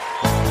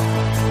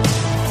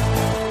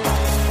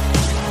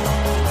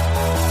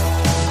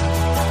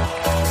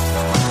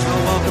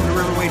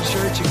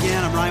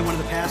Ryan, one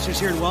of the pastors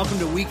here, and welcome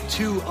to week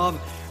 2 of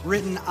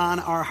Written on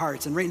Our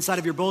Hearts. And right inside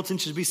of your bulletin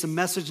should be some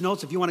message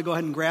notes. If you want to go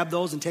ahead and grab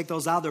those and take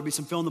those out, there'll be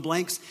some fill in the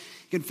blanks.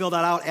 You can fill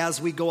that out as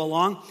we go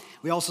along.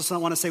 We also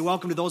want to say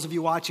welcome to those of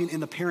you watching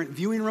in the parent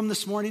viewing room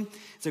this morning.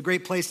 It's a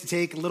great place to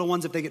take little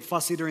ones if they get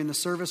fussy during the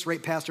service.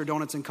 Right past our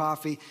donuts and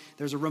coffee.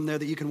 There's a room there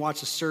that you can watch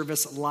the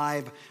service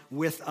live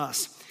with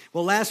us.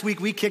 Well, last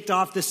week we kicked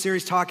off this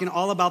series talking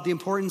all about the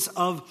importance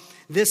of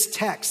this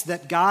text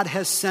that God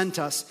has sent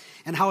us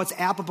and how it's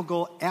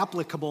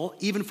applicable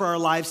even for our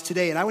lives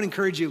today. And I would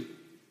encourage you,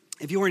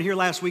 if you weren't here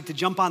last week, to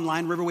jump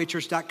online,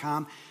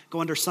 riverwaychurch.com,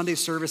 go under Sunday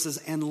services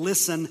and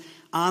listen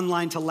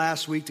online to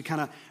last week to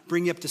kind of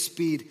bring you up to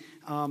speed.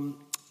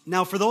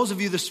 Now, for those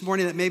of you this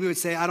morning that maybe would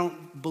say, I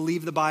don't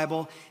believe the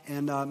Bible,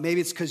 and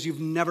maybe it's because you've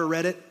never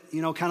read it,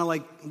 kind of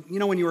like,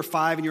 when you were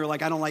 5 and you were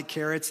like, I don't like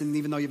carrots, and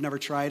even though you've never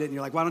tried it, and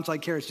you're like, why don't you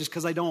like carrots? Just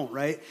because I don't,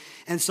 right?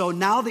 And so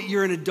now that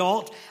you're an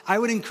adult, I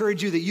would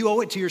encourage you that you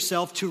owe it to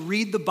yourself to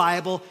read the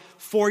Bible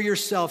for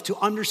yourself, to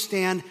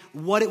understand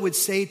what it would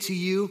say to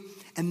you,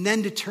 and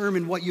then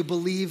determine what you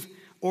believe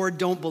or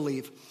don't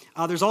believe.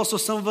 There's also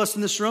some of us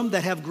in this room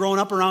that have grown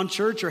up around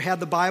church or had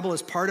the Bible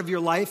as part of your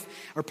life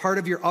or part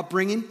of your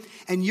upbringing.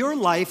 And your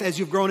life, as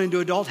you've grown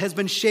into adult, has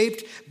been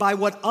shaped by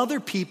what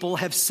other people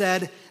have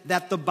said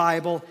that the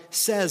Bible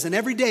says. And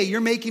every day you're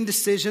making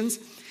decisions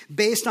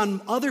based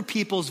on other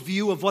people's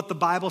view of what the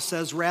Bible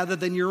says rather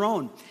than your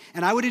own.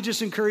 And I would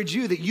just encourage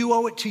you that you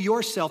owe it to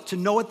yourself to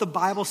know what the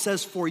Bible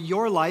says for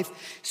your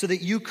life so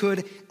that you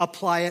could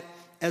apply it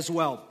as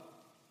well.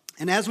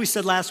 And as we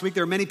said last week,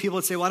 there are many people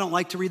that say, well, I don't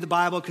like to read the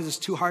Bible because it's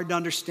too hard to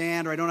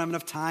understand or I don't have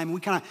enough time. And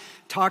we kind of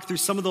talked through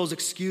some of those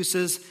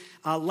excuses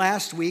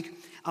last week.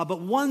 But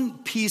one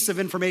piece of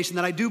information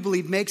that I do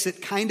believe makes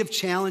it kind of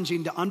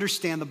challenging to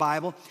understand the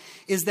Bible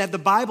is that the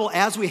Bible,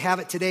 as we have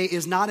it today,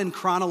 is not in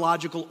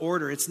chronological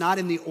order. It's not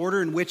in the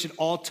order in which it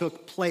all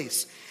took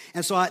place.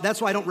 And so that's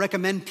why I don't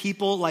recommend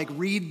people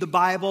read the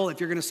Bible.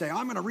 If you're going to say,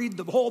 I'm going to read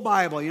the whole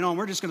Bible, and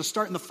we're just going to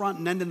start in the front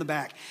and end in the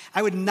back.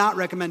 I would not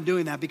recommend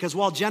doing that because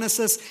while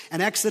Genesis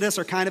and Exodus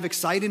are kind of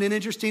exciting and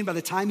interesting, by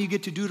the time you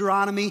get to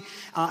Deuteronomy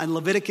and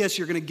Leviticus,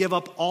 you're going to give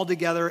up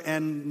altogether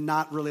and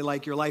not really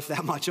like your life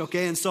that much,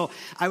 okay? And so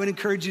I would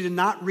encourage you to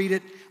not read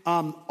it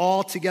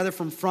all together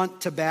from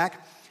front to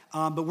back.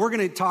 But we're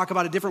going to talk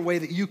about a different way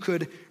that you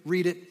could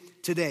read it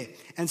today.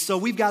 And so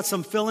we've got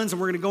some fill-ins,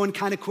 and we're going to go in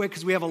kind of quick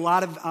because we have a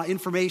lot of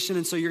information,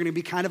 and so you're going to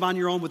be kind of on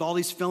your own with all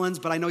these fill-ins,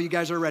 but I know you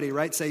guys are ready,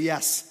 right? Say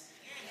yes.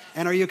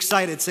 And are you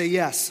excited? Say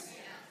yes.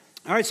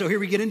 All right, so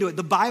here we get into it.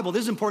 The Bible,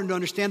 this is important to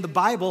understand, the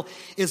Bible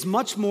is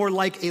much more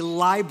like a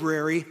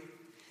library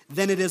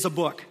than it is a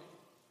book.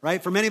 Right?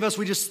 For many of us,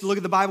 we just look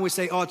at the Bible and we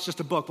say, oh, it's just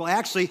a book. Well,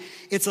 actually,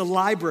 it's a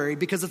library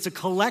because it's a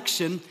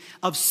collection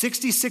of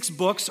 66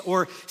 books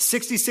or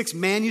 66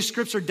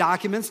 manuscripts or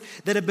documents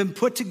that have been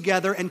put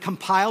together and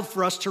compiled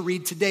for us to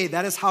read today.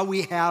 That is how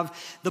we have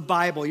the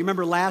Bible. You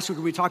remember last week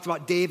when we talked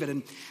about David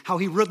and how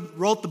he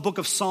wrote the book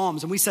of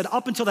Psalms. And we said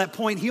up until that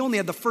point, he only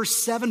had the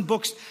first 7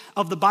 books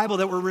of the Bible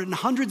that were written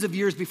hundreds of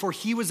years before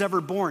he was ever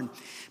born.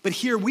 But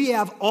here we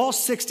have all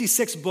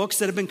 66 books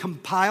that have been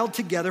compiled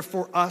together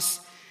for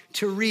us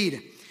to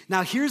read.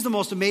 Now, here's the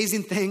most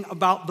amazing thing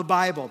about the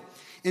Bible.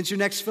 It's your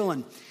next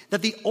fill-in.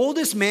 That the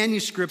oldest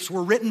manuscripts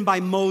were written by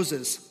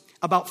Moses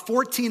about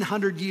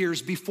 1,400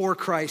 years before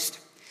Christ.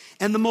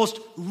 And the most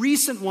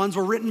recent ones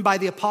were written by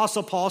the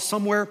Apostle Paul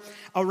somewhere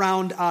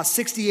around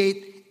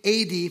 68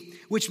 AD,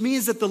 which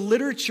means that the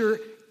literature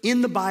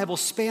in the Bible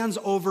spans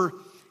over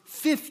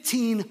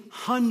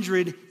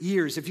 1,500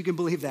 years, if you can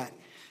believe that.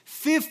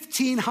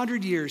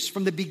 1,500 years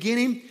from the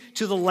beginning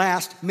to the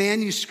last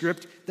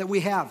manuscript that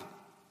we have.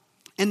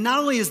 And not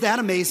only is that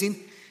amazing,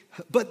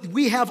 but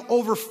we have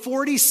over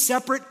 40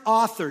 separate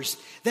authors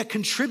that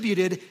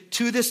contributed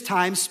to this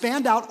time,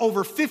 spanned out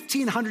over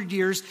 1,500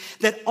 years,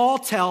 that all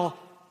tell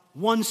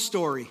one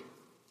story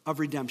of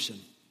redemption.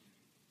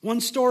 One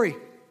story.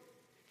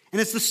 And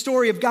it's the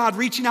story of God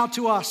reaching out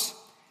to us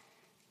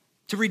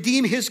to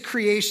redeem his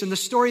creation, the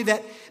story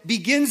that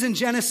begins in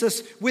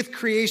Genesis with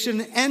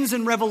creation, ends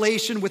in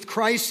Revelation with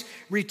Christ's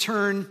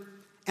return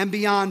and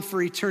beyond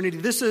for eternity.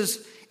 This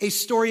is a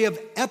story of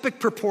epic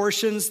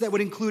proportions that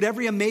would include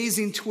every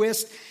amazing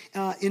twist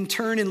in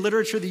turn in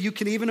literature that you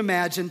can even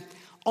imagine,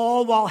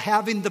 all while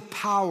having the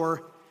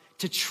power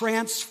to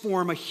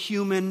transform a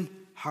human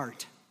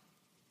heart.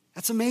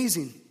 That's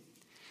amazing.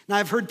 Now,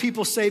 I've heard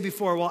people say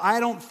before, well, I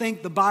don't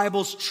think the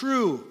Bible's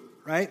true,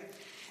 right?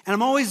 And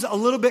I'm always a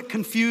little bit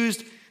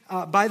confused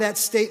by that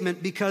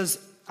statement because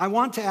I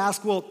want to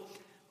ask, well,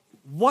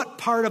 what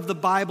part of the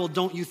Bible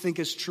don't you think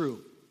is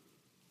true?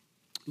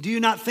 Do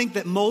you not think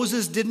that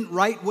Moses didn't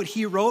write what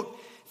he wrote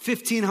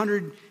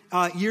 1,500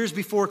 years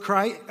before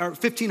Christ, or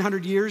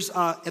 1,500 years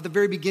at the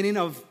very beginning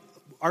of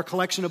our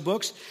collection of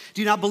books?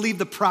 Do you not believe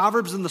the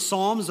Proverbs and the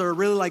Psalms are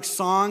really like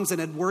songs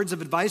and words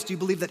of advice? Do you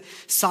believe that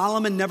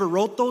Solomon never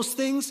wrote those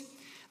things?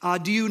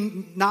 Do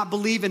you not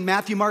believe in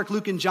Matthew, Mark,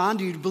 Luke, and John?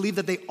 Do you believe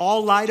that they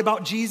all lied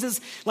about Jesus?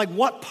 Like,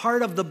 what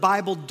part of the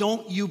Bible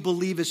don't you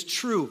believe is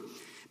true?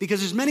 Because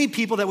there's many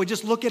people that would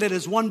just look at it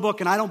as one book,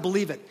 and I don't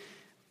believe it.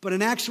 But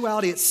in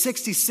actuality, it's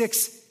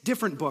 66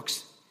 different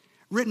books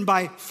written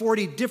by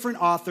 40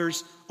 different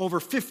authors over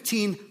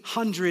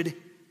 1,500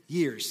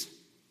 years,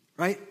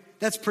 right?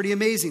 That's pretty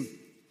amazing.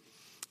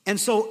 And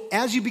so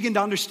as you begin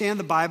to understand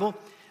the Bible,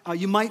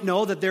 you might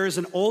know that there is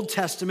an Old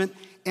Testament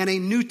and a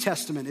New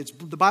Testament.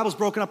 The Bible's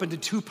broken up into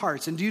two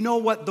parts. And do you know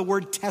what the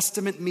word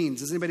testament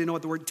means? Does anybody know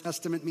what the word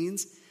testament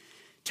means?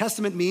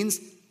 Testament means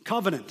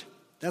covenant.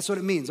 That's what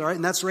it means, all right?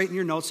 And that's right in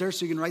your notes there,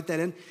 so you can write that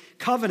in.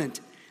 Covenant.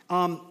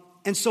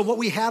 And so what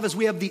we have is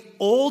we have the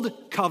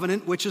Old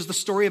Covenant, which is the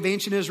story of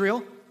ancient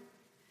Israel.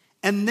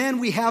 And then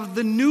we have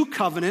the New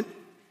Covenant,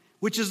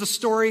 which is the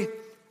story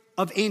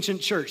of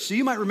ancient church. So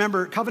you might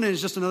remember, covenant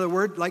is just another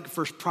word like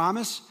for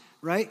promise,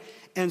 right?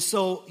 And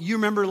so you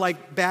remember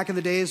like back in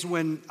the days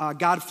when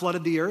God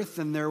flooded the earth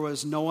and there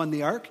was Noah in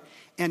the ark,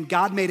 and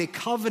God made a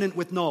covenant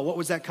with Noah. What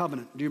was that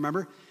covenant? Do you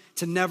remember?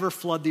 To never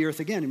flood the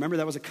earth again. Remember,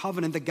 that was a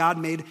covenant that God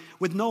made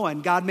with Noah,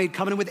 and God made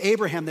covenant with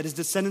Abraham that his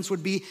descendants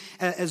would be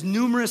as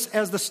numerous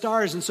as the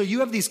stars. And so you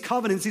have these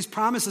covenants, these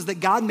promises that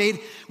God made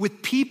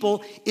with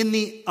people in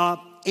the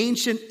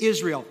ancient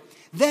Israel.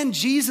 Then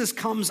Jesus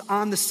comes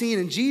on the scene,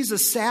 and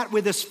Jesus sat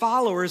with his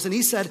followers, and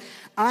he said,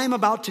 I'm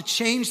about to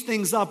change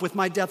things up with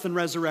my death and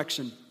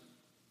resurrection.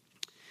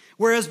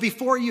 Whereas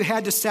before you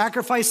had to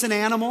sacrifice an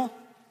animal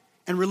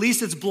and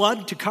release its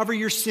blood to cover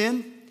your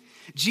sin,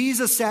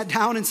 Jesus sat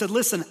down and said,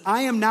 listen,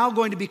 I am now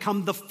going to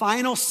become the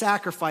final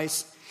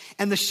sacrifice,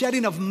 and the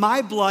shedding of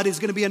my blood is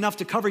going to be enough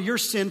to cover your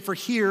sin for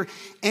here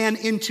and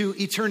into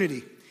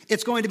eternity.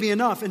 It's going to be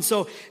enough. And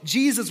so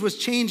Jesus was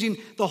changing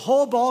the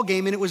whole ball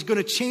game, and it was going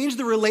to change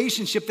the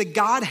relationship that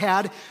God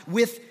had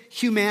with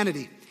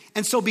humanity.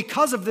 And so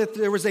because of that,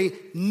 there was a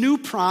new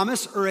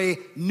promise or a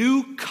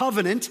new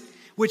covenant,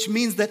 which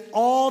means that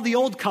all the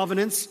old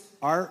covenants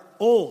are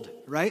old,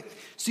 right?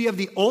 So you have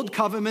the Old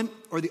Covenant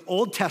or the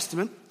Old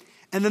Testament,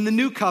 and then the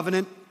New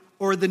Covenant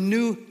or the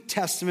New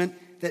Testament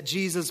that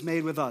Jesus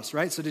made with us,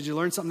 right? So did you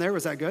learn something there?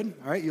 Was that good?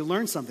 All right, you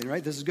learned something,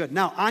 right? This is good.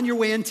 Now, on your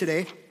way in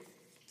today,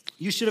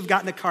 you should have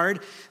gotten a card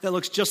that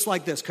looks just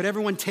like this. Could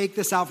everyone take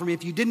this out for me?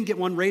 If you didn't get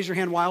one, raise your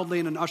hand wildly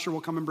and an usher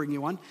will come and bring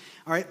you one.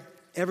 All right,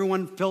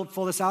 everyone fill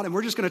this out. And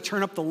we're just going to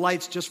turn up the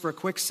lights just for a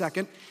quick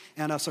second.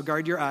 And so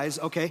guard your eyes,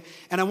 okay?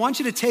 And I want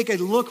you to take a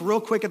look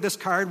real quick at this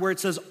card where it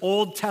says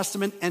Old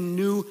Testament and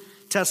New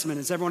Testament.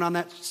 Is everyone on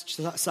that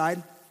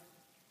side?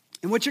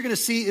 And what you're going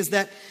to see is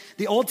that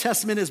the Old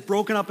Testament is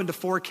broken up into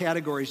 4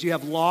 categories. You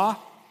have law,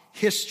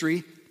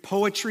 history,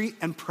 poetry,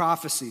 and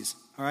prophecies,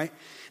 all right?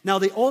 Now,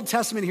 the Old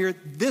Testament here,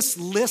 this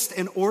list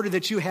and order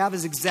that you have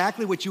is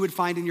exactly what you would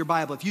find in your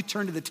Bible. If you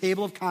turn to the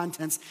table of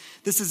contents,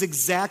 this is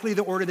exactly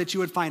the order that you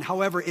would find.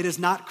 However, it is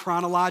not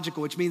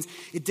chronological, which means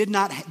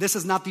this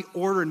is not the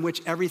order in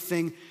which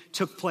everything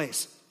took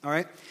place, all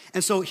right?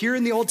 And so here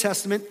in the Old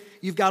Testament,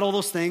 you've got all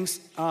those things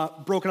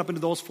broken up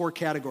into those 4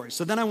 categories.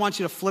 So then I want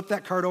you to flip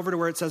that card over to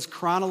where it says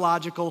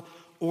chronological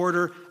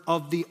order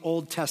of the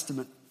Old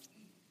Testament.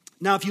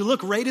 Now, if you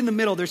look right in the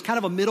middle, there's kind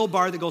of a middle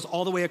bar that goes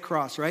all the way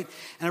across, right?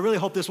 And I really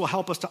hope this will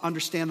help us to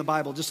understand the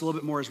Bible just a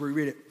little bit more as we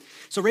read it.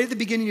 So right at the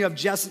beginning, you have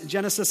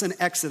Genesis and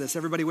Exodus.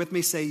 Everybody with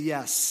me? Say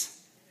yes.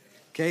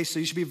 Okay, so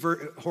you should be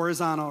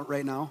horizontal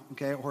right now.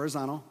 Okay,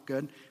 horizontal,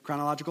 good.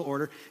 Chronological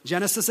order.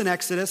 Genesis and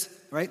Exodus,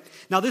 right?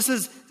 Now, this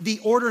is the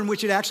order in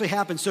which it actually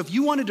happened. So if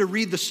you wanted to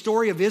read the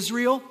story of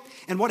Israel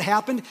and what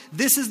happened,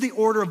 this is the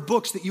order of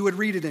books that you would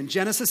read it in.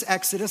 Genesis,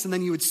 Exodus, and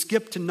then you would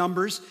skip to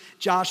Numbers,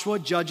 Joshua,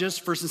 Judges,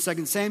 1st and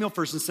 2nd Samuel,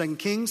 1st and 2nd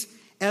Kings,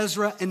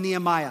 Ezra, and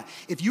Nehemiah.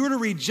 If you were to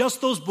read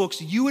just those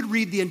books, you would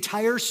read the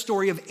entire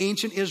story of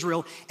ancient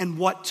Israel and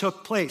what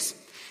took place.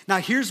 Now,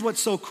 here's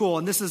what's so cool,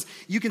 and this is,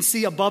 you can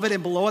see above it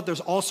and below it, there's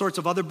all sorts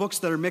of other books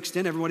that are mixed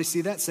in. Everybody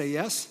see that? Say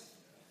yes.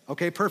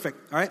 Okay,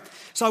 perfect. All right.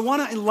 So I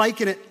want to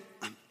liken it,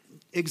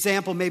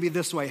 example maybe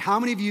this way. How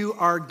many of you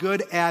are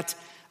good at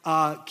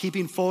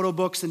keeping photo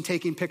books and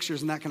taking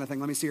pictures and that kind of thing?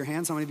 Let me see your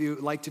hands. How many of you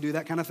like to do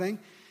that kind of thing?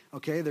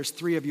 Okay, there's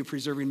 3 of you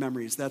preserving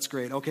memories. That's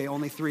great. Okay,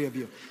 only 3 of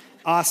you.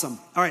 Awesome.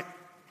 All right.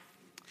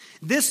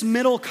 This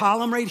middle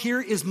column right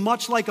here is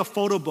much like a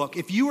photo book.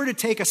 If you were to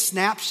take a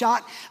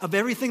snapshot of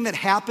everything that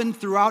happened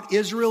throughout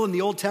Israel in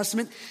the Old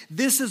Testament,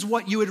 this is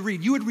what you would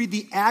read. You would read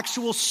the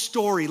actual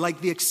story,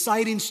 like the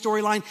exciting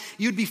storyline.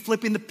 You'd be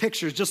flipping the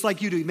pictures just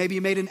like you do. Maybe you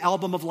made an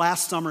album of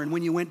last summer and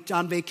when you went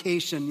on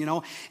vacation, you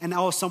know, and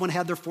someone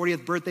had their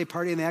 40th birthday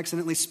party and they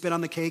accidentally spit on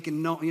the cake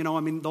and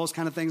those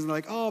kind of things. And they're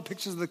like, oh,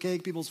 pictures of the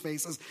cake, people's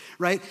faces,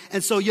 right?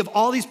 And so you have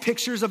all these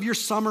pictures of your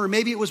summer.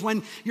 Maybe it was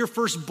when your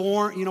first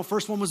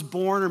one was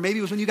born, or maybe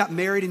it was when you got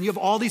married, and you have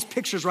all these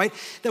pictures, right?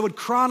 That would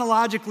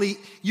chronologically,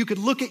 you could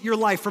look at your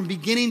life from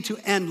beginning to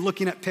end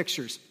looking at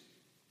pictures.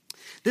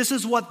 This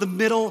is what the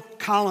middle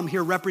column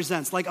here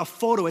represents, like a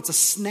photo. It's a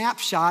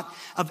snapshot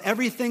of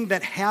everything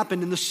that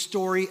happened in the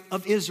story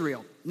of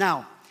Israel.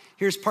 Now,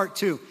 here's part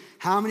 2.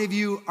 How many of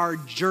you are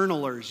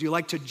journalers? You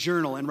like to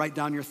journal and write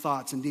down your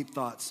thoughts and deep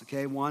thoughts,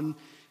 okay? 1,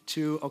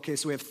 2, okay,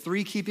 so we have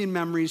 3 keeping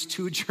memories,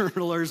 2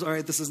 journalers. All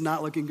right, this is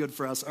not looking good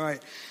for us. All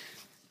right.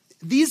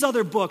 These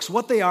other books,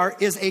 what they are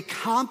is a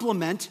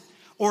complement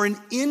or an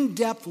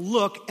in-depth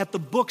look at the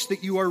books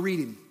that you are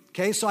reading.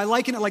 Okay, so I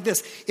liken it like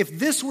this. If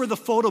this were the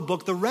photo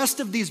book, the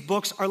rest of these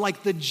books are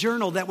like the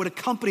journal that would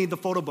accompany the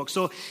photo book.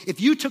 So if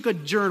you took a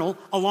journal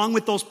along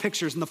with those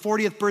pictures and the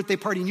 40th birthday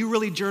party and you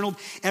really journaled,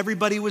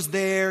 everybody was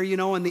there,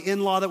 and the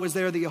in-law that was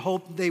there that you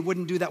hoped they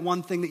wouldn't do that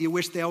one thing that you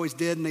wish they always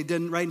did and they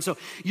didn't, right? And so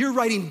you're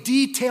writing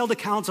detailed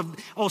accounts of,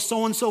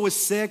 so-and-so was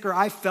sick, or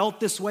I felt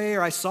this way,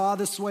 or I saw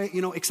this way,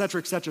 et cetera,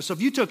 et cetera. So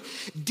if you took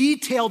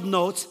detailed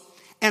notes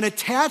and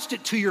attached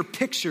it to your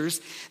pictures,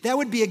 that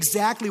would be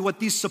exactly what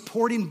these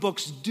supporting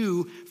books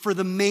do for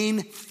the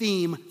main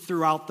theme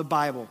throughout the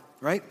Bible,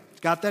 right?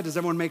 Got that? Does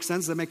everyone make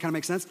sense? Does that kind of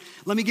make sense?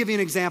 Let me give you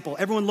an example.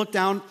 Everyone look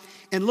down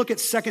and look at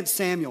 2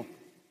 Samuel.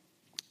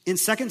 In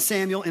 2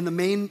 Samuel, in the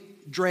main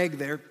drag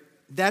there,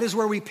 that is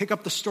where we pick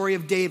up the story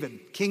of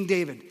David, King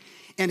David,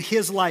 and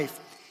his life.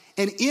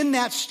 And in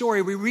that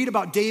story, we read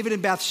about David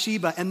and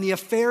Bathsheba and the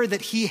affair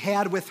that he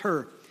had with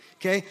her,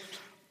 okay?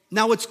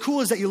 Now, what's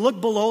cool is that you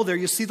look below there,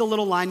 you see the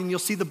little line, and you'll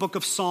see the book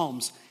of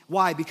Psalms.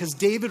 Why? Because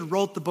David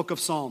wrote the book of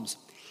Psalms.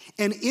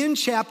 And in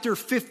chapter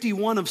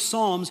 51 of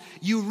Psalms,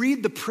 you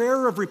read the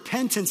prayer of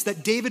repentance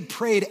that David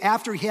prayed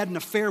after he had an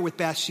affair with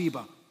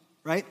Bathsheba,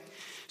 right?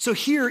 So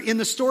here in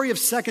the story of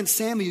 2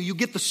 Samuel, you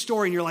get the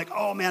story, and you're like,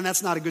 oh man,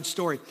 that's not a good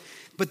story.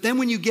 But then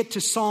when you get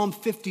to Psalm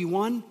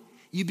 51,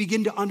 you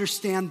begin to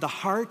understand the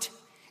heart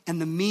and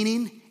the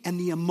meaning and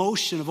the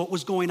emotion of what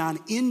was going on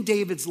in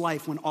David's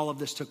life when all of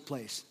this took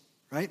place.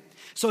 Right?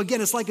 So again,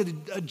 it's like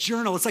a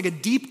journal. It's like a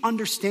deep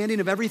understanding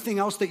of everything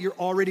else that you're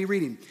already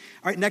reading.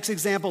 All right, next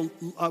example,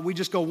 we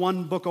just go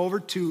one book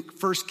over to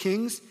 1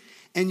 Kings,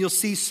 and you'll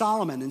see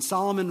Solomon. And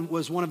Solomon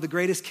was one of the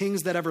greatest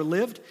kings that ever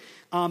lived.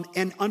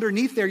 And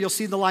underneath there, you'll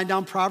see the line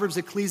down, Proverbs,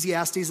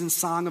 Ecclesiastes, and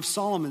Song of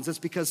Solomon. That's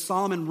because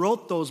Solomon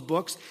wrote those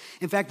books.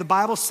 In fact, the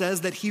Bible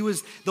says that he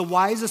was the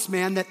wisest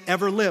man that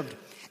ever lived.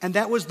 And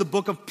that was the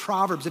book of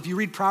Proverbs. If you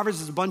read Proverbs,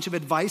 there's a bunch of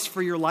advice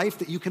for your life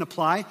that you can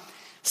apply.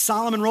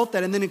 Solomon wrote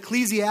that. And then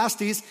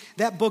Ecclesiastes,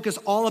 that book is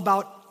all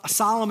about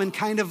Solomon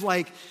kind of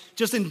like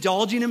just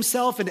indulging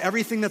himself in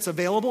everything that's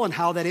available and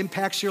how that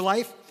impacts your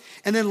life.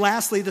 And then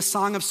lastly, the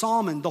Song of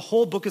Solomon. The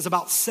whole book is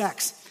about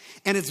sex.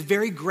 And it's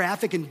very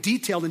graphic and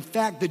detailed. In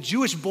fact, the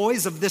Jewish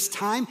boys of this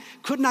time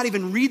could not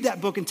even read that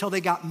book until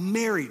they got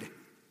married.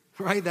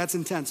 Right? That's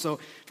intense. So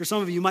for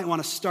some of you, you might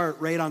want to start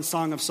right on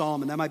Song of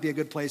Solomon. That might be a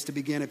good place to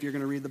begin if you're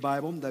going to read the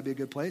Bible. That'd be a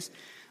good place.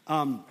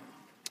 All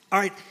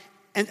right.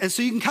 And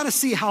so you can kind of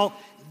see how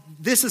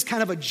this is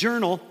kind of a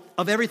journal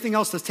of everything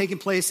else that's taking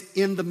place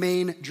in the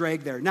main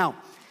drag there. Now,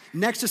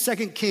 next to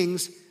 2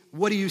 Kings,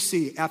 what do you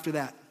see after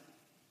that?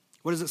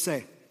 What does it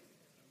say?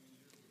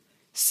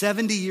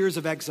 70 years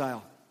of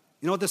exile.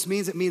 You know what this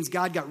means? It means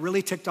God got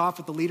really ticked off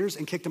with the leaders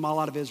and kicked them all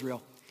out of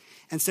Israel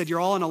and said, you're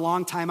all in a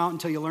long time out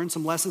until you learn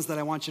some lessons that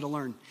I want you to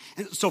learn.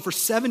 And so for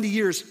 70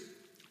 years,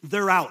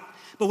 they're out.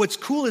 But what's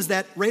cool is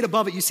that right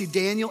above it, you see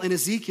Daniel and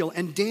Ezekiel.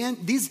 And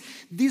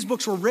these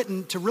books were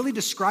written to really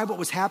describe what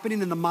was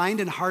happening in the mind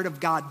and heart of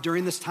God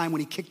during this time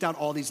when he kicked out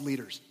all these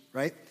leaders,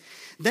 right?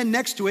 Then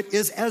next to it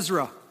is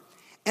Ezra.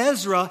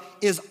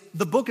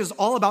 The book is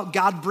all about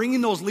God bringing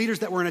those leaders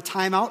that were in a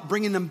timeout,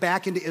 bringing them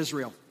back into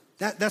Israel.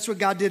 That's what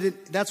God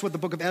did. That's what the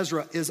book of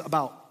Ezra is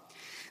about.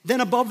 Then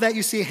above that,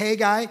 you see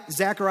Haggai,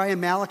 Zechariah,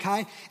 and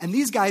Malachi. And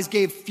these guys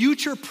gave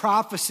future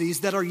prophecies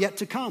that are yet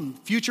to come.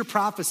 Future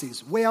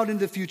prophecies, way out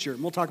into the future.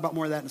 And we'll talk about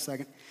more of that in a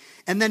second.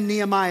 And then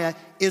Nehemiah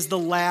is the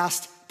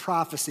last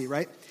prophecy,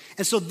 right?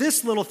 And so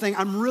this little thing,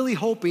 I'm really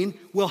hoping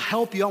will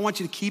help you. I want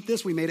you to keep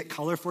this. We made it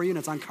color for you, and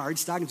it's on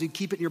cardstock, and so you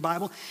keep it in your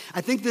Bible. I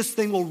think this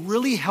thing will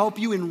really help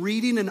you in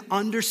reading and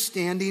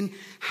understanding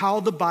how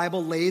the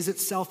Bible lays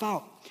itself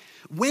out.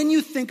 When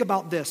you think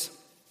about this,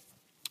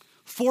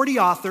 40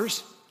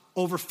 authors,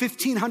 over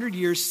 1,500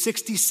 years,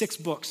 66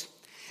 books.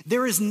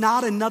 There is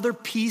not another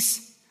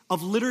piece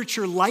of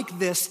literature like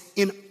this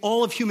in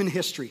all of human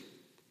history.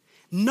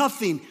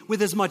 Nothing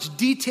with as much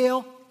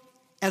detail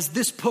as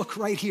this book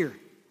right here.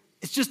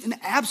 It's just an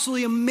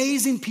absolutely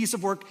amazing piece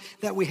of work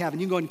that we have.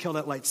 And you can go ahead and kill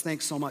that lights.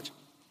 Thanks so much.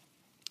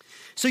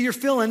 So your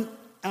fill-in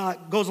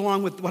goes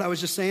along with what I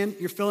was just saying.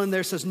 Your fill-in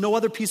there says, no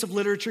other piece of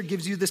literature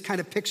gives you this kind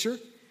of picture,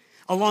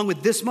 along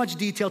with this much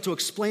detail to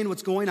explain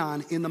what's going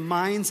on in the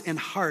minds and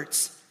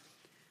hearts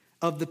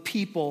of the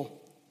people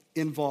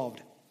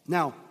involved.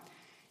 Now,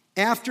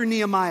 after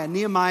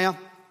Nehemiah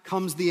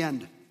comes the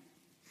end.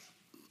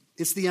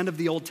 It's the end of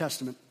the Old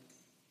Testament.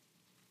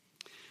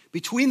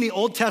 Between the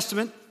Old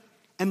Testament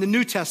and the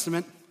New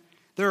Testament,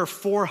 there are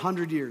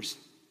 400 years.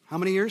 How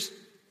many years?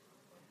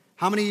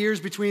 How many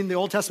years between the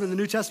Old Testament and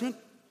the New Testament?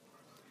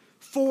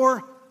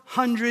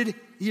 400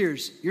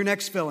 years. Your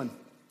next fill-in.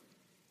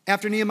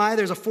 After Nehemiah,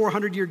 there's a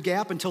 400-year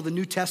gap until the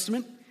New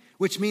Testament,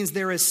 which means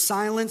there is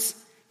silence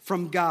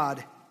from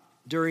God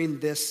during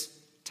this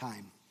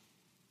time.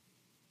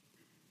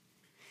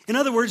 In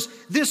other words,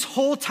 this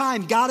whole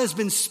time, God has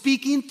been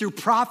speaking through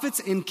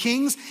prophets and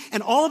kings,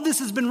 and all of this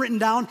has been written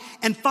down,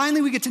 and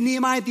finally we get to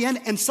Nehemiah at the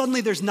end, and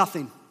suddenly there's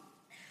nothing.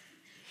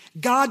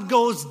 God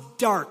goes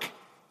dark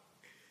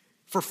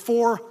for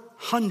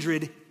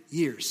 400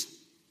 years.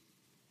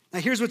 Now,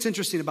 here's what's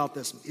interesting about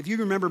this. If you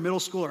remember middle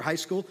school or high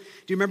school, do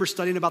you remember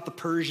studying about the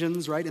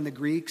Persians, right, and the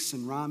Greeks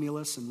and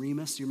Romulus and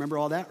Remus? Do you remember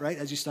all that, right,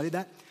 as you studied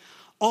that?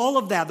 All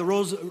of that, the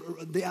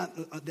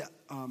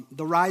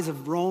rise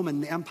of Rome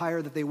and the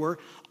empire that they were,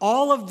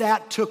 all of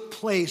that took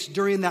place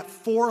during that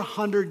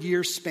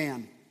 400-year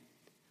span.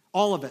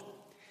 All of it.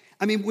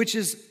 I mean, which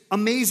is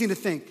amazing to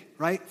think,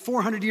 right?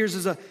 400 years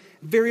is a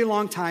very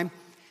long time.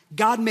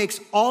 God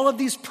makes all of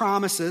these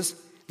promises,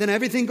 then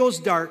everything goes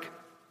dark.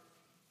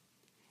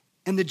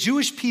 And the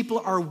Jewish people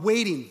are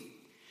waiting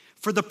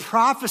for the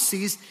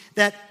prophecies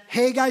that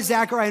Haggai,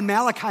 Zechariah, and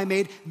Malachi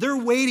made. They're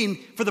waiting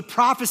for the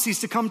prophecies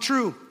to come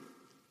true.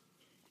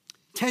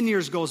 10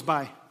 years goes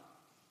by.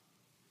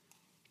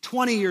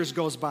 20 years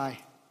goes by.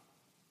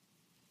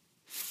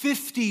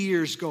 50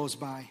 years goes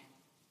by.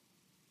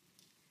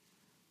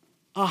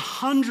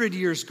 100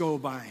 years go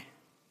by.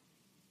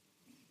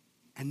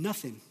 And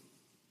nothing.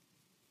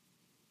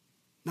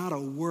 Not a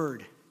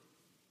word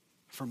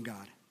from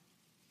God.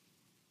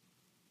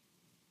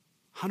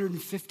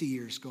 150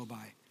 years go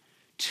by.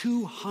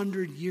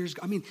 200 years,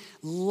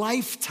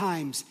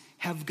 lifetimes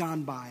have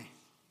gone by.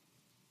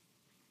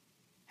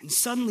 And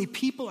suddenly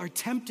people are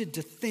tempted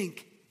to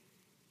think,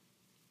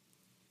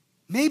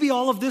 maybe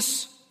all of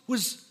this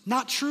was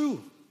not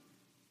true.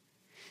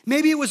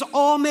 Maybe it was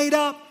all made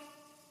up.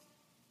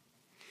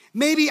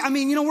 Maybe,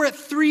 we're at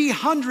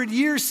 300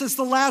 years since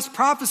the last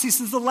prophecy,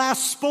 since the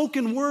last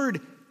spoken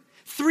word.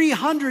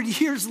 300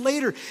 years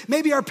later,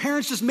 maybe our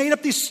parents just made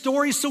up these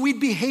stories so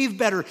we'd behave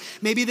better.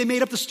 Maybe they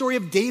made up the story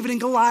of David and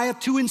Goliath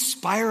to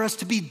inspire us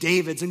to be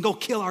Davids and go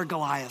kill our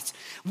Goliaths.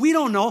 We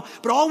don't know,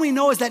 but all we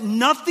know is that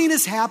nothing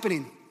is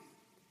happening.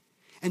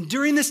 And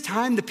during this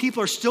time, the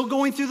people are still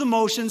going through the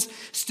motions,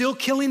 still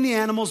killing the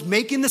animals,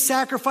 making the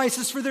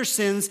sacrifices for their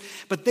sins,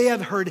 but they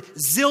have heard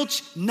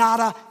zilch,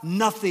 nada,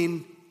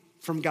 nothing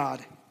from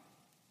God.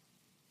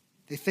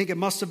 They think it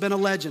must have been a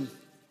legend.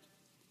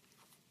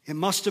 It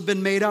must have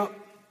been made up.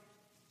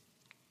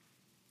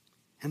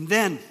 And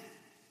then,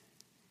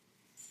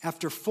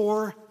 after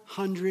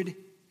 400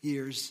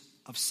 years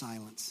of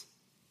silence,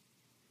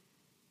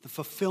 the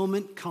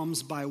fulfillment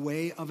comes by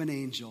way of an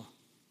angel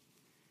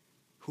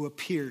who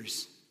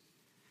appears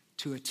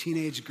to a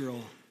teenage girl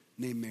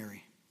named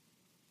Mary.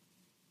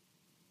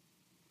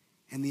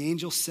 And the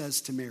angel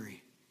says to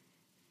Mary,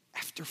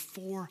 after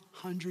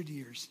 400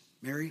 years,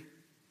 Mary,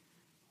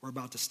 we're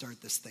about to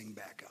start this thing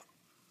back up.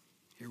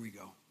 Here we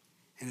go.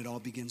 And it all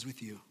begins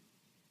with you.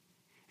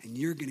 And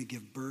you're going to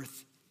give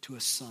birth to a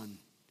son.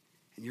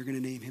 And you're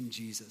going to name him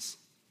Jesus.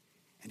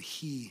 And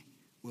he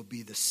will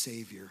be the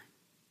Savior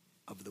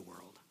of the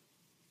world.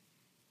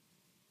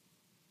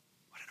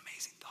 What an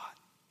amazing thought.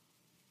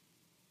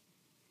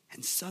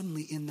 And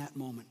suddenly in that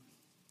moment,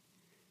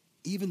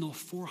 even though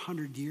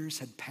 400 years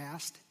had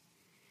passed,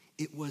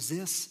 it was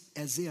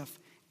as if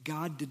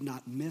God did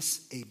not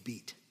miss a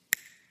beat.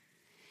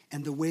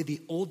 And the way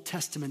the Old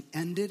Testament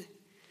ended,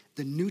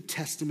 the New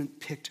Testament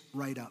picked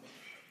right up.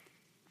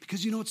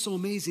 Because you know what's so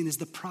amazing is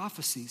the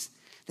prophecies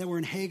that were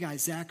in Haggai,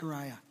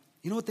 Zechariah.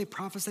 You know what they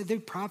prophesied? They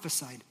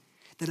prophesied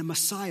that a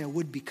Messiah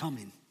would be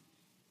coming.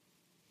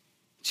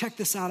 Check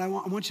this out. I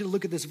want you to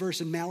look at this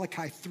verse in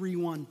Malachi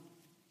 3:1.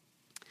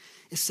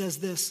 It says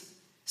this,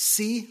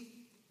 see,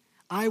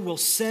 I will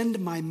send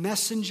my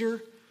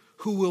messenger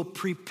who will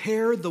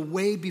prepare the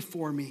way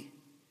before me.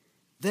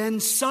 Then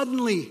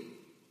suddenly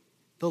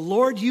the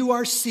Lord you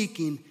are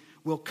seeking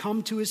will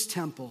come to his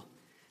temple,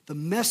 the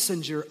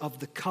messenger of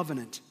the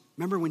covenant.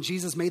 Remember when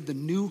Jesus made the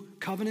new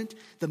covenant?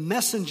 The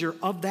messenger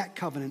of that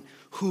covenant,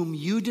 whom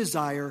you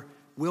desire,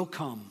 will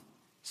come,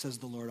 says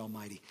the Lord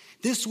Almighty.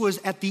 This was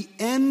at the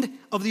end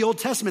of the Old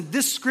Testament.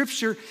 This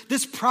scripture,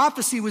 this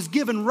prophecy was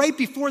given right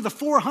before the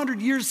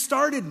 400 years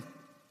started.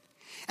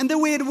 And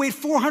then we had to wait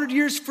 400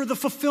 years for the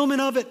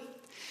fulfillment of it.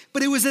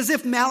 But it was as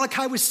if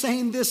Malachi was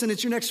saying this, and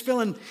it's your next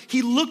fill-in.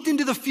 He looked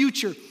into the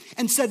future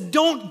and said,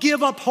 don't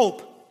give up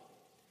hope.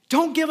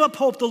 Don't give up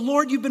hope. The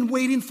Lord you've been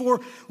waiting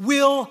for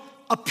will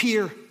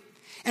appear.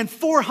 And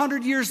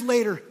 400 years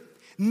later,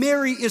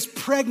 Mary is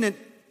pregnant,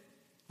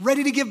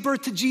 ready to give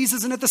birth to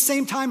Jesus. And at the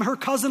same time, her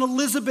cousin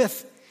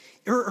Elizabeth,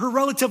 her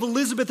relative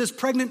Elizabeth, is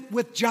pregnant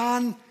with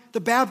John the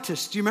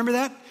Baptist. Do you remember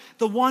that?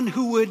 The one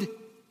who would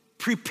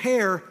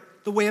prepare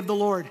the way of the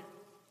Lord.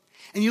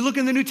 And you look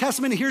in the New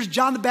Testament, and here's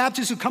John the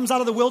Baptist who comes out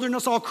of the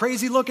wilderness all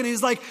crazy looking. And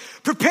he's like,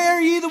 prepare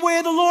ye the way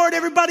of the Lord.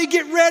 Everybody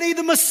get ready.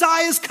 The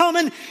Messiah is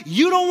coming.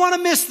 You don't want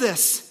to miss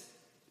this.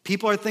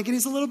 People are thinking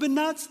he's a little bit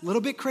nuts, a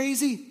little bit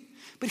crazy.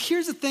 But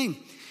here's the thing.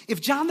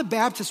 If John the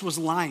Baptist was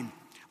lying,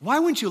 why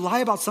wouldn't you lie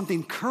about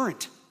something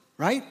current,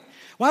 right?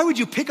 Why would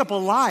you pick up a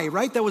lie,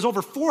 right, that was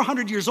over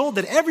 400 years old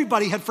that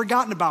everybody had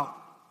forgotten about?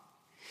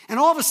 And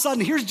all of a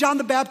sudden, here's John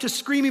the Baptist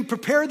screaming,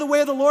 prepare the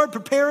way of the Lord,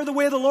 prepare the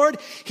way of the Lord.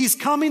 He's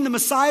coming. The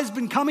Messiah's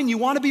been coming. You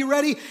want to be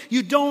ready.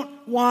 You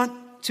don't want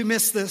to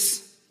miss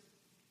this.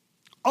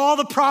 All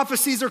the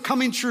prophecies are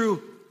coming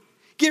true.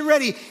 Get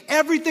ready.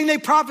 Everything they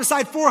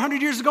prophesied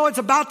 400 years ago, it's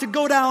about to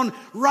go down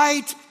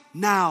right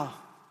now.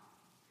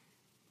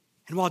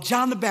 And while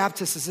John the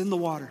Baptist is in the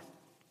water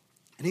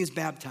and he's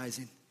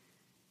baptizing,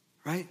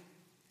 right?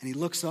 And he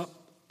looks up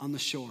on the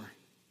shore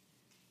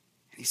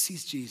and he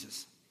sees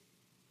Jesus.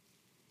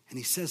 And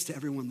he says to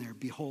everyone there,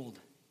 behold,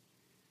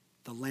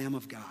 the Lamb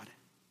of God.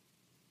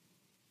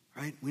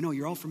 Right? We know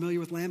you're all familiar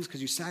with lambs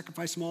because you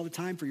sacrifice them all the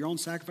time. For your own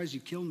sacrifice, you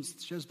kill them,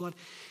 shed his blood.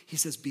 He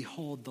says,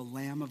 behold, the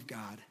Lamb of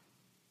God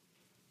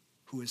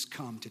who has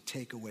come to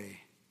take away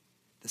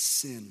the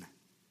sin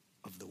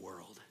of the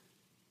world.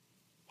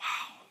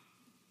 Wow.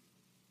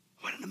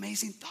 What an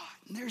amazing thought.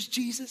 And there's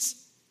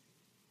Jesus.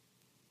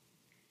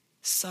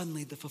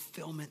 Suddenly the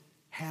fulfillment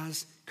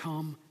has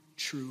come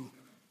true.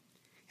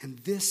 And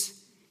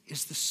this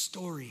is the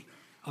story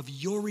of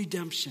your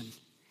redemption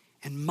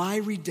and my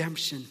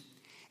redemption.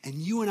 And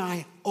you and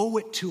I owe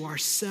it to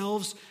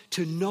ourselves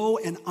to know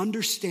and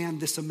understand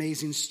this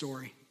amazing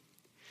story.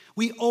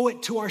 We owe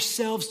it to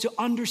ourselves to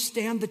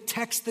understand the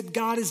text that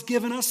God has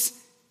given us.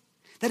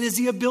 That is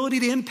the ability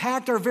to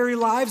impact our very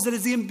lives. That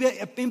is the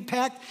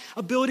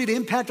ability to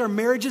impact our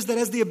marriages. That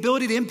has the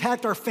ability to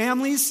impact our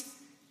families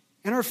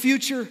and our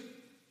future.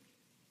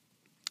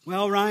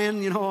 Well,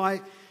 Ryan,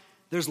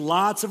 there's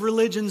lots of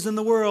religions in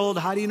the world.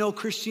 How do you know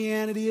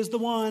Christianity is the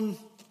one?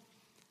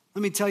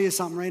 Let me tell you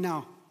something right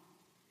now.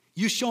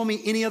 You show me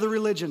any other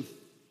religion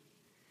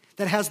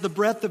that has the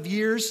breadth of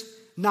years,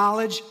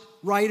 knowledge,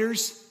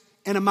 writers,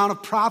 and amount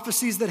of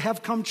prophecies that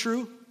have come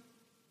true,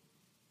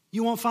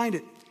 you won't find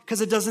it because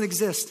it doesn't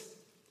exist.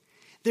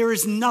 There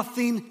is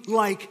nothing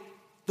like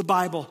the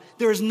Bible.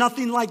 There is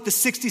nothing like the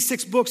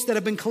 66 books that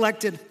have been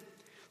collected.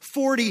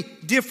 40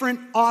 different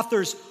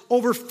authors,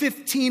 over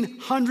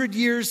 1,500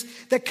 years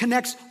that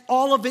connects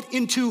all of it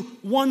into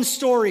one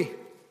story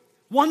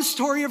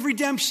of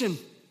redemption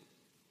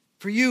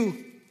for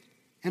you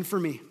and for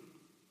me.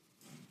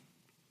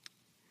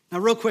 Now,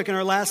 real quick, in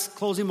our last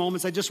closing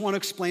moments, I just want to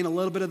explain a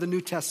little bit of the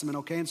New Testament,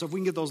 okay? And so if we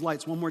can get those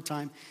lights one more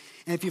time.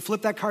 And if you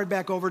flip that card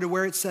back over to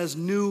where it says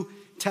New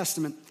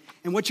Testament,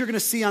 and what you're going to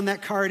see on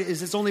that card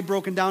is it's only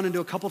broken down into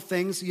a couple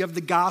things. You have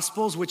the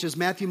Gospels, which is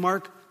Matthew,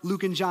 Mark,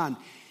 Luke, and John.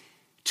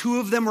 2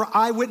 of them were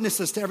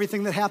eyewitnesses to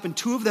everything that happened.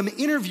 2 of them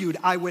interviewed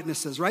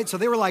eyewitnesses, right? So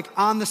they were like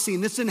on the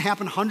scene. This didn't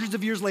happen hundreds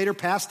of years later,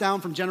 passed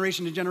down from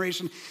generation to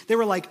generation. They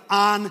were like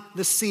on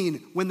the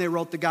scene when they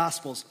wrote the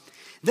Gospels.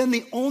 Then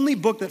the only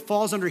book that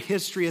falls under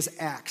history is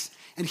Acts.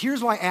 And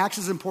here's why Acts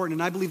is important,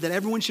 and I believe that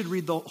everyone should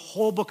read the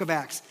whole book of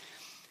Acts.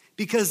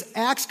 Because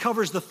Acts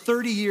covers the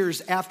 30 years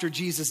after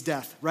Jesus'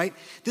 death, right?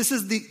 This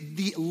is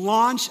the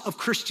launch of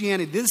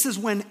Christianity. This is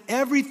when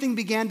everything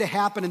began to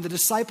happen and the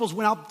disciples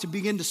went out to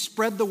begin to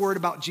spread the word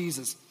about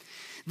Jesus.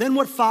 Then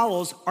what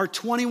follows are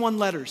 21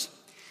 letters.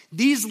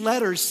 These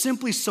letters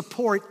simply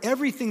support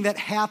everything that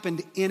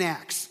happened in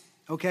Acts,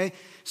 okay?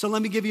 So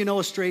let me give you an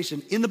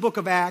illustration. In the book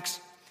of Acts,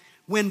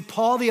 when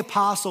Paul the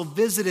apostle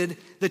visited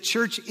the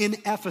church in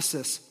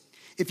Ephesus,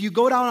 if you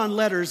go down on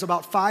letters,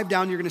 about 5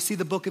 down, you're going to see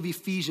the book of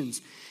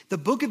Ephesians. The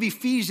book of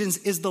Ephesians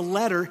is the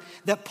letter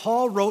that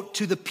Paul wrote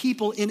to the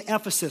people in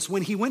Ephesus.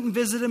 When he went and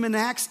visited them in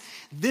Acts,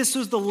 this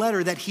was the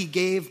letter that he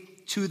gave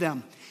to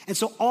them. And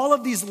so all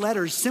of these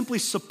letters simply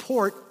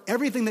support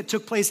everything that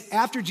took place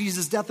after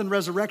Jesus' death and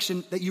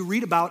resurrection that you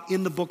read about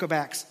in the book of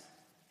Acts.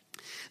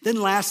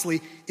 Then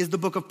lastly is the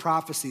book of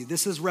prophecy.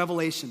 This is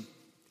Revelation.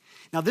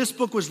 Now, this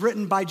book was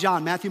written by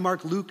John, Matthew,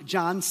 Mark, Luke,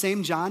 John,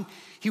 same John.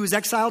 He was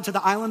exiled to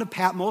the island of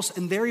Patmos,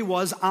 and there he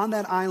was on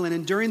that island.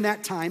 And during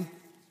that time,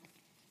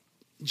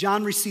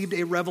 John received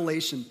a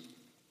revelation.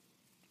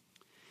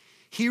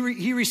 He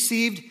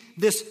received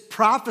this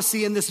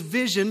prophecy and this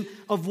vision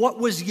of what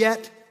was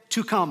yet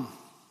to come.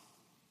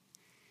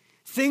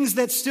 Things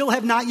that still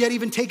have not yet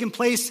even taken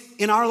place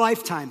in our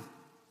lifetime.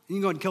 You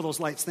can go ahead and kill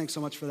those lights. Thanks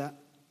so much for that.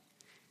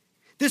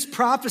 This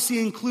prophecy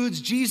includes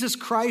Jesus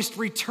Christ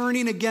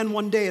returning again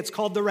one day. It's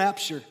called the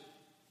rapture.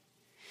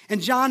 And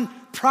John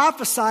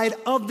prophesied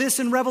of this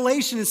in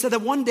Revelation and said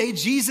that one day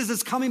Jesus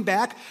is coming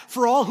back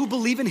for all who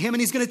believe in him, and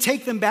he's going to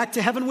take them back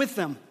to heaven with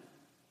them.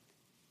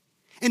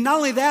 And not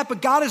only that,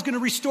 but God is going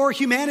to restore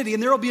humanity,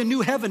 and there will be a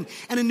new heaven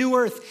and a new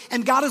earth.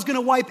 And God is going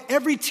to wipe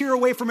every tear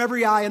away from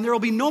every eye, and there will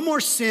be no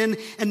more sin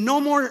and no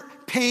more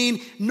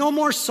pain, no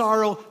more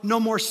sorrow, no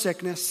more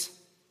sickness.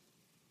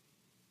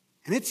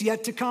 And it's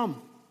yet to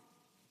come.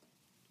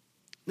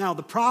 Now,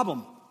 the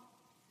problem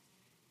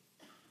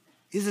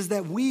is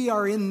that we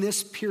are in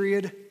this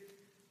period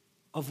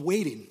of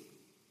waiting.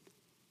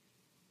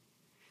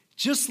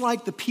 Just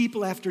like the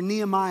people after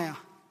Nehemiah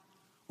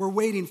were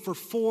waiting for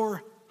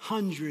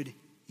 400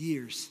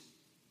 years.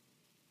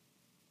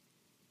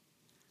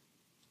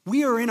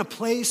 We are in a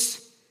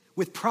place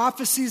with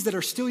prophecies that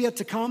are still yet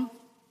to come,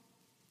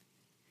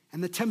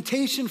 and the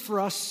temptation for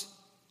us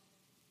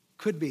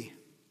could be,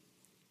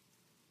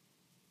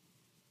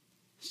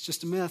 it's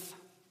just a myth.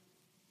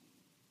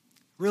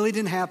 Really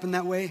didn't happen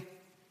that way.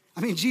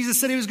 I mean, Jesus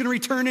said he was going to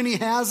return and he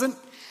hasn't.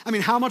 I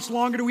mean, how much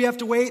longer do we have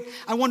to wait?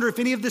 I wonder if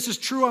any of this is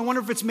true. I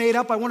wonder if it's made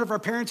up. I wonder if our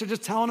parents are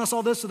just telling us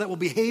all this so that we'll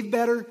behave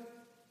better,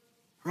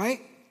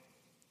 right?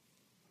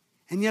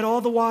 And yet all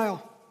the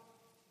while,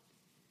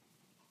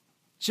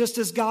 just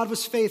as God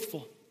was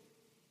faithful,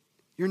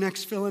 your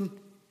next fill-in,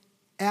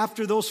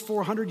 after those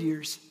 400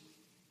 years,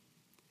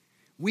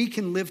 we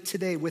can live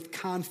today with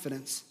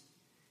confidence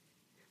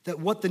that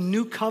what the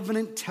new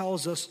covenant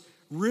tells us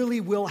really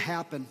will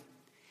happen,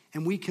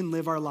 and we can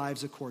live our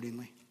lives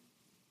accordingly.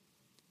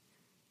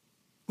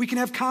 We can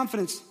have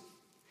confidence.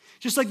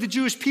 Just like the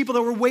Jewish people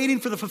that were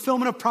waiting for the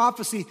fulfillment of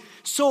prophecy,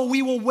 so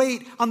we will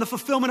wait on the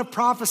fulfillment of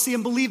prophecy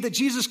and believe that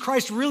Jesus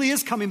Christ really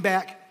is coming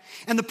back.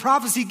 And the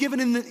prophecy given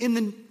in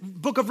the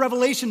book of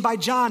Revelation by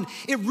John,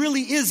 it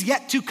really is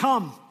yet to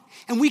come.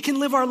 And we can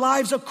live our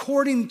lives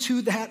according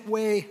to that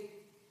way.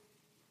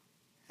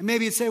 And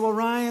maybe you'd say, well,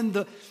 Ryan,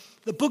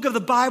 the book of the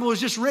Bible is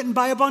just written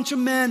by a bunch of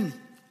men.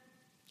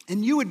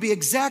 And you would be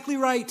exactly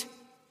right.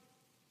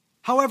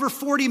 However,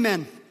 40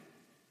 men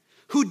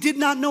who did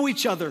not know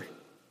each other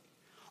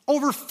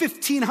over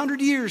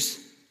 1,500 years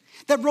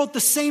that wrote the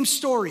same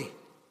story,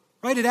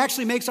 right? It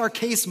actually makes our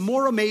case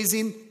more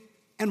amazing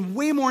and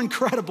way more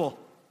incredible.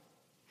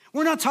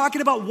 We're not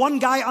talking about one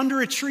guy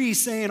under a tree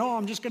saying,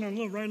 I'm just going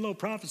to write a little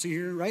prophecy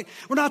here, right?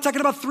 We're not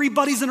talking about 3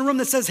 buddies in a room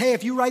that says, hey,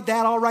 if you write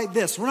that, I'll write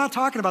this. We're not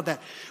talking about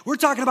that. We're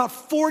talking about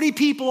 40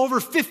 people over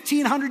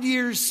 1,500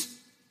 years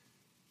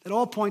that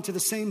all point to the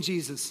same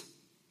Jesus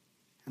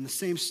and the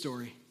same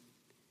story.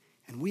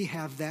 And we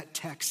have that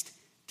text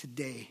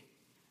today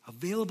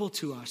available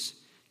to us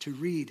to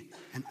read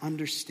and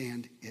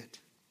understand it.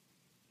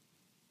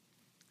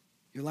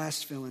 Your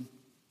last fill-in.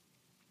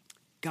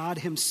 God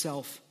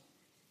himself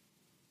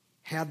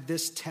had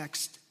this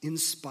text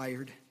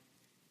inspired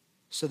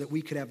so that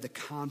we could have the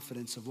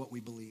confidence of what we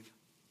believe.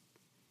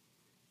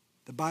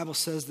 The Bible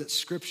says that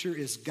Scripture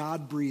is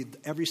God-breathed,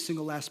 every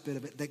single last bit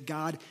of it, that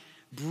God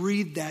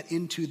breathed that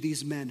into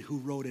these men who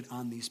wrote it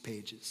on these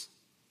pages.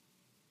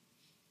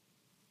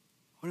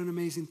 What an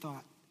amazing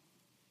thought.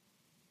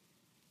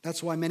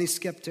 That's why many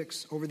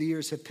skeptics over the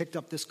years have picked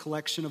up this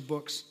collection of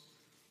books,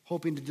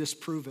 hoping to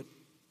disprove it.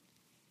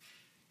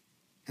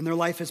 And their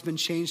life has been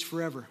changed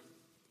forever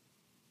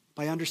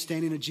by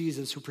understanding a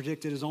Jesus who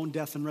predicted his own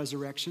death and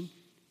resurrection,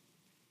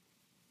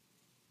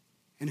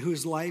 and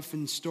whose life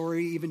and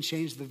story even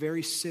changed the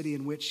very city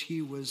in which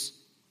he was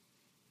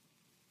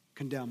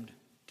condemned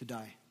to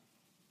die.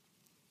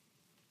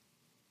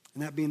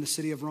 And that being the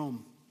city of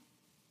Rome.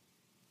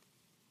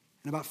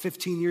 And about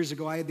 15 years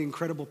ago, I had the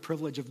incredible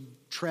privilege of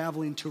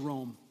traveling to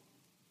Rome.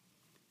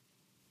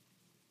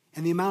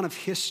 And the amount of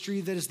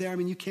history that is there,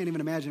 you can't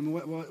even imagine.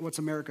 What's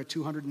America,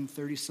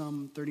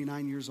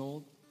 39 years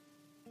old?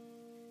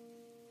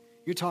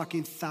 You're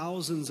talking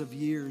thousands of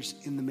years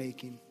in the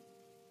making.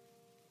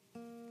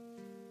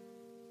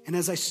 And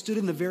as I stood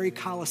in the very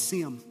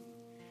Colosseum,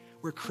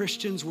 where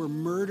Christians were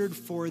murdered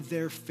for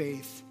their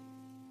faith,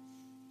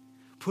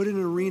 put in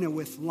an arena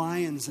with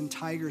lions and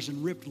tigers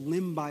and ripped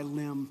limb by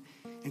limb,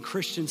 and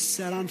Christians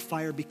set on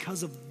fire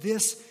because of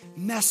this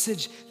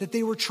message that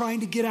they were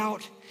trying to get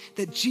out,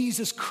 that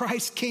Jesus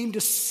Christ came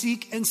to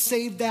seek and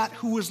save that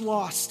who was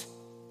lost.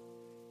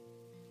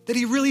 That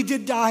he really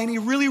did die and he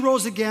really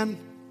rose again.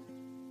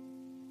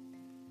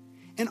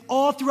 And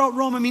all throughout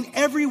Rome,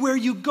 everywhere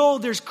you go,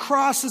 there's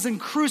crosses and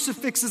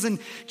crucifixes and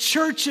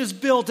churches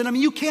built. And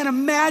you can't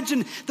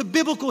imagine the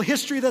biblical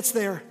history that's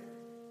there.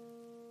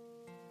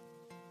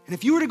 And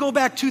if you were to go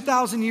back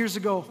 2,000 years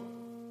ago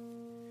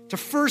to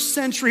first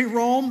century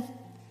Rome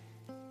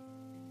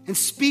and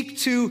speak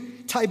to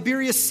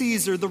Tiberius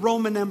Caesar, the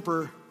Roman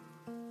emperor,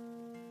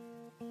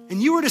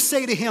 and you were to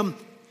say to him,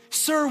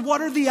 sir,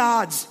 what are the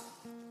odds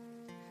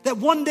that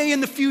one day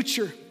in the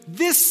future,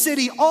 this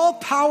city,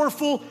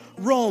 all-powerful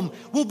Rome,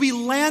 will be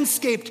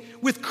landscaped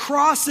with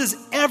crosses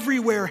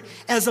everywhere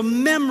as a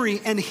memory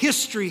and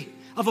history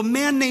of a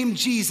man named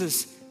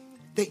Jesus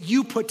that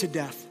you put to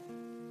death?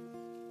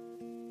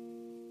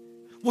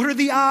 What are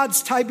the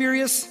odds,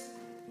 Tiberius,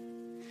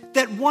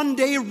 that one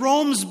day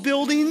Rome's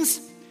buildings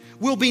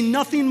will be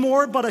nothing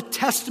more but a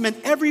testament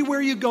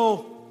everywhere you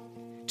go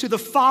to the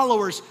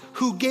followers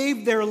who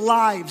gave their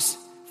lives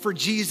for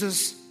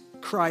Jesus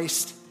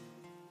Christ,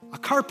 a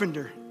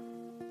carpenter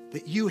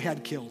that you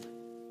had killed?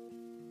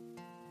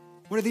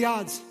 What are the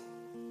odds?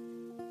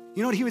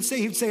 You know what he would say?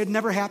 He would say it'd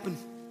never happen.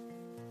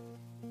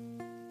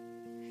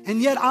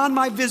 And yet on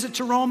my visit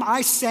to Rome,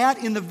 I sat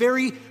in the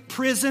very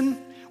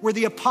prison where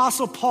the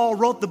Apostle Paul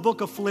wrote the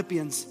book of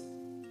Philippians.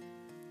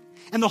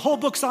 And the whole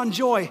book's on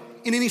joy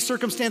in any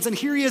circumstance. And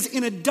here he is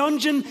in a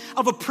dungeon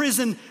of a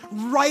prison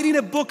writing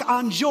a book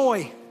on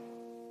joy.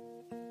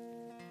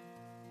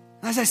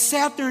 And as I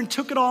sat there and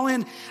took it all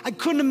in, I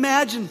couldn't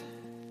imagine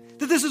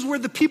that this is where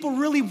the people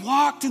really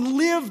walked and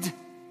lived.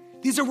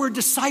 These are where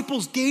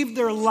disciples gave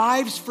their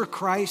lives for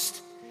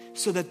Christ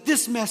so that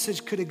this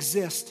message could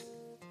exist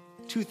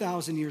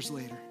 2,000 years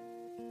later.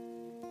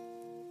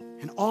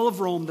 And all of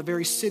Rome, the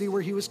very city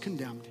where he was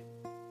condemned,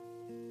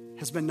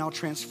 has been now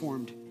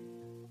transformed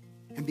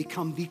and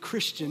become the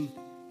Christian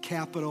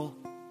capital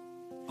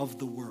of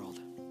the world.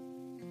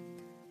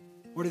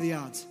 What are the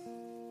odds?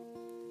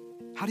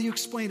 How do you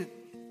explain it?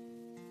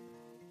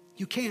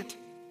 You can't.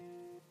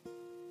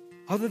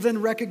 Other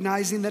than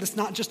recognizing that it's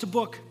not just a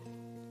book.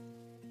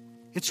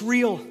 It's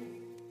real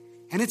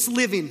and it's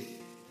living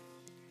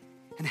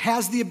and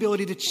has the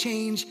ability to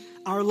change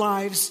our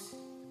lives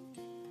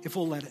if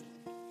we'll let it.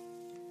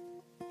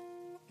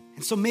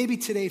 And so maybe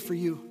today for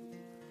you,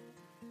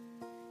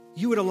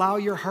 you would allow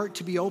your heart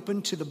to be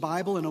open to the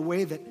Bible in a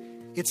way that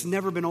it's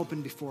never been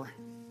opened before.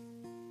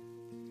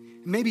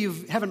 Maybe you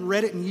haven't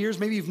read it in years.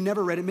 Maybe you've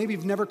never read it. Maybe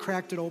you've never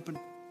cracked it open.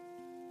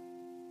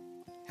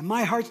 And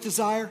my heart's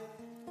desire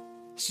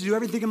is to do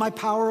everything in my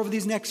power over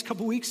these next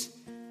couple weeks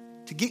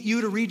to get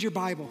you to read your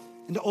Bible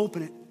and to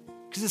open it,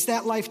 because it's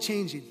that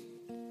life-changing.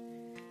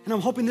 And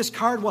I'm hoping this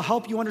card will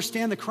help you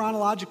understand the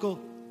chronological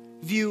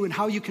view and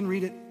how you can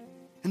read it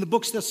and the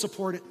books that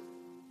support it,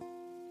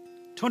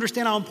 to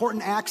understand how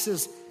important Acts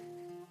is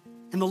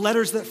and the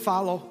letters that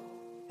follow.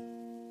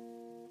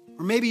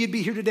 Or maybe you'd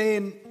be here today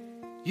and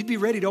you'd be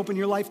ready to open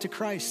your life to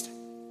Christ.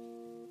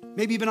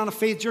 Maybe you've been on a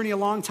faith journey a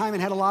long time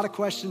and had a lot of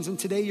questions, and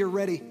today you're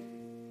ready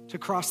to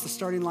cross the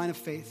starting line of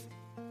faith.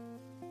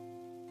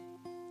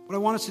 What I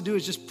want us to do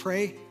is just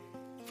pray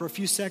for a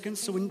few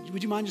seconds. So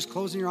would you mind just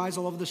closing your eyes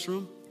all over this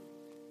room?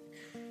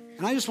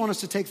 And I just want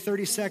us to take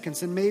 30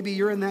 seconds, and maybe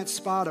you're in that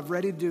spot of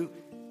ready to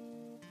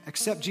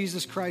accept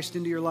Jesus Christ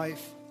into your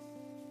life.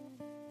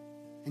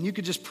 And you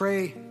could just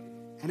pray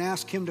and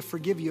ask him to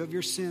forgive you of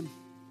your sin.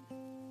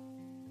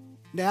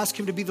 And to ask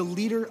him to be the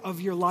leader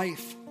of your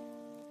life.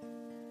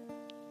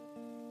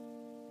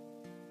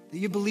 That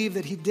you believe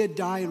that he did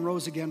die and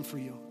rose again for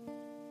you.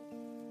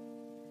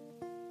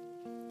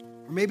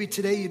 Or maybe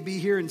today you'd be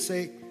here and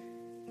say,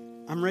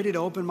 I'm ready to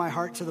open my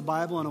heart to the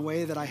Bible in a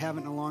way that I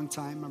haven't in a long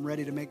time. I'm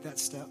ready to make that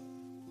step.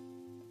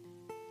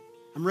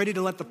 I'm ready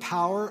to let the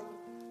power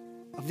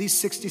of these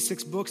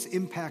 66 books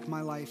impact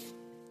my life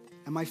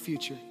and my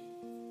future.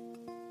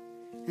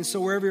 And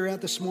so wherever you're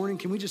at this morning,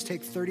 can we just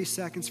take 30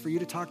 seconds for you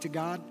to talk to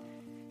God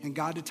and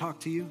God to talk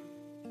to you?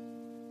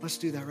 Let's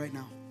do that right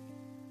now.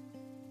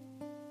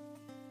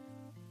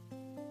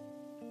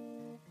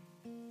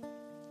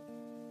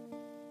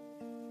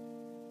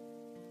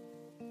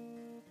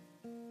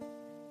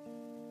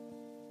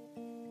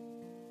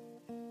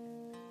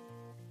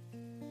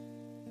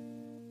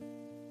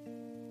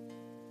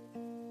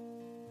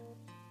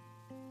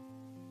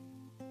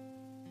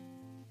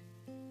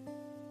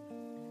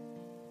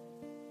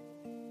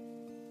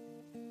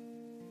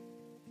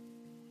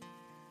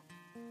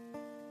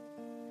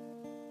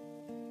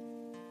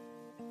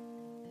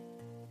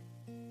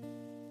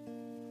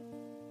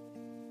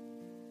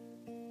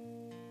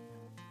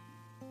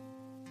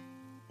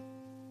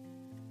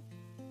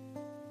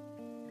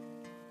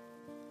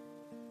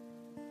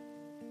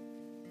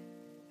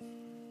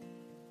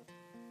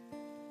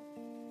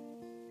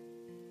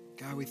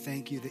 God, we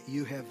thank you that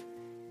you have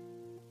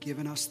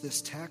given us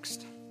this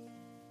text,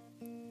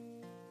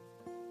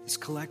 this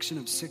collection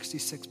of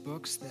 66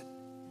 books, that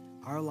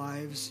our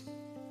lives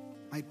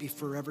might be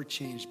forever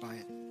changed by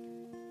it.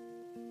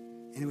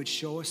 And it would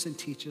show us and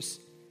teach us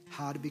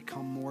how to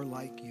become more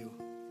like you.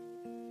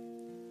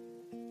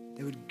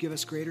 It would give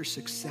us greater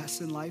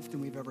success in life than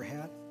we've ever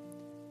had,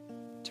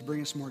 to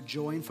bring us more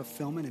joy and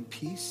fulfillment and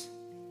peace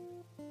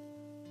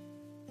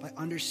by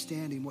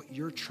understanding what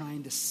you're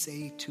trying to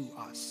say to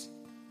us.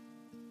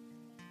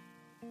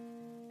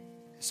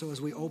 So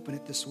as we open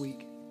it this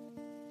week,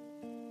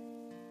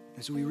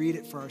 as we read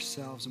it for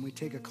ourselves and we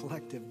take a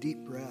collective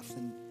deep breath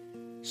and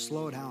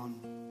slow down,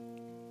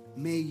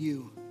 may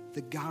you,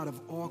 the God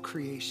of all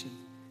creation,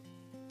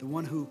 the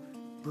one who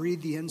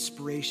breathed the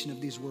inspiration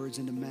of these words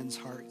into men's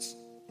hearts,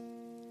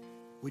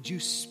 would you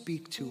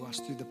speak to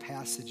us through the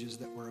passages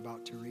that we're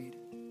about to read?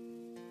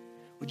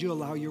 Would you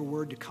allow your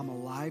word to come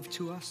alive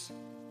to us?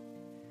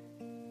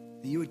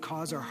 That you would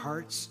cause our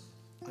hearts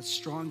a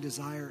strong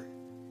desire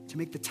to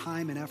make the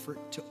time and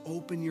effort to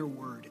open your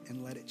word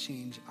and let it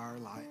change our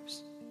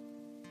lives.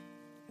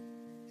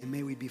 And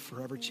may we be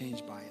forever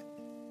changed by it.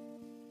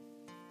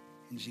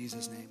 In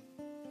Jesus' name.